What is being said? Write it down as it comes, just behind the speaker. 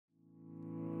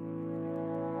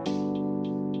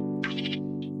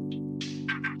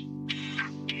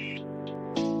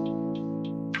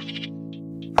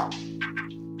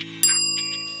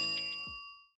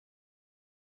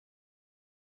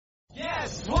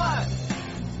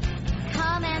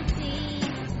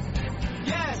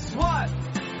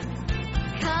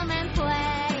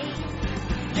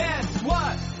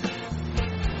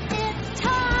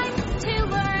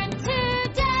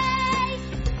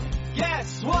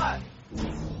what?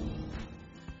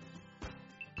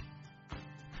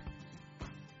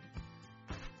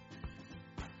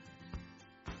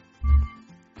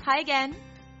 Hi again.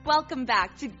 Welcome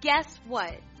back to Guess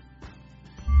What?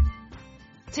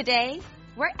 Today,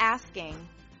 we're asking,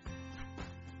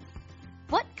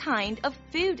 what kind of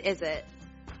food is it?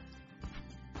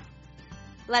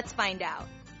 Let's find out.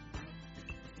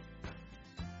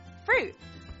 Fruit.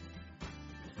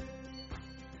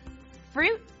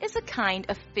 Fruit is a kind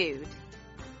of food.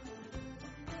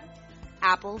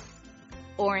 Apples,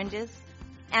 oranges,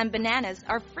 and bananas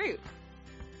are fruit.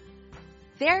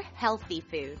 They're healthy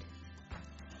food.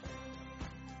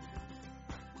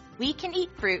 We can eat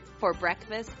fruit for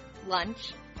breakfast,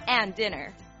 lunch, and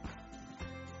dinner.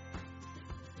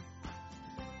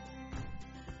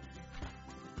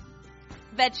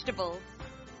 Vegetables.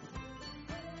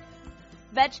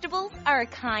 Vegetables are a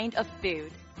kind of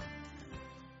food.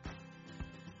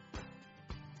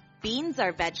 Beans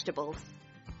are vegetables.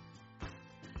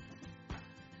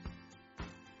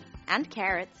 And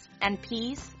carrots and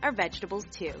peas are vegetables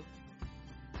too.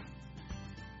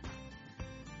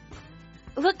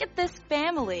 Look at this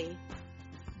family.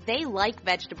 They like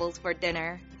vegetables for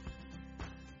dinner.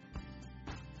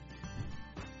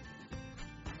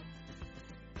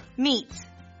 Meat.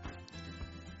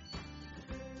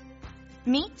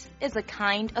 Meat is a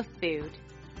kind of food.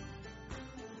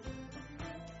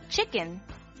 Chicken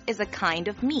is a kind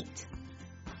of meat.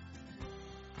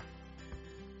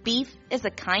 Beef is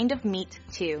a kind of meat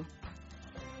too.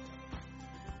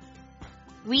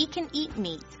 We can eat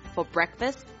meat for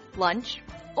breakfast, lunch,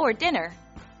 or dinner.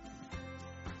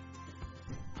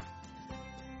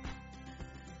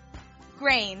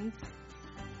 Grains.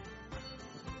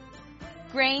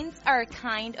 Grains are a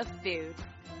kind of food.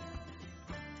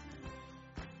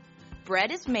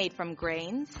 Bread is made from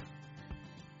grains.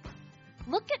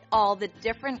 Look at all the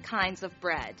different kinds of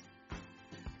bread.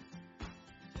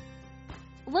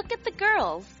 Look at the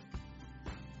girls.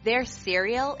 Their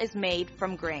cereal is made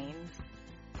from grains.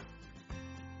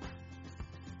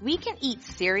 We can eat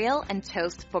cereal and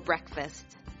toast for breakfast.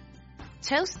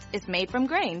 Toast is made from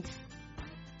grains.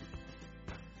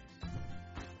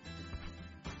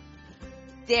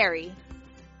 Dairy.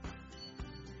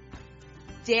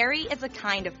 Dairy is a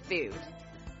kind of food.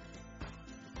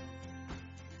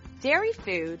 Dairy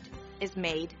food is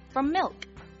made from milk.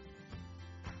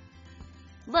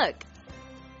 Look,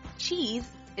 cheese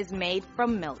is made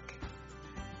from milk.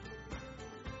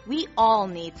 We all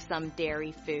need some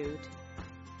dairy food.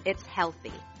 It's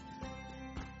healthy.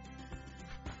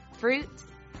 Fruit,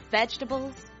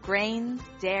 vegetables, grains,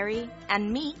 dairy,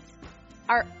 and meat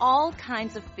are all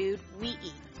kinds of food we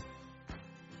eat.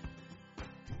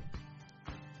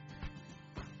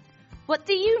 What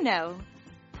do you know?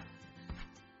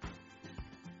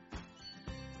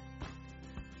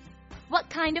 What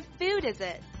kind of food is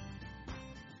it?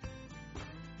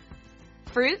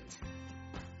 Fruit?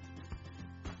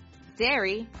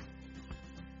 Dairy?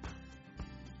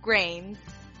 Grains?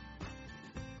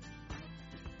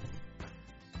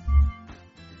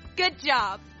 Good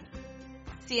job!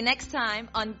 See you next time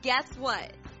on Guess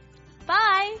What?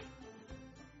 Bye!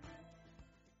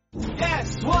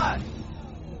 Guess what?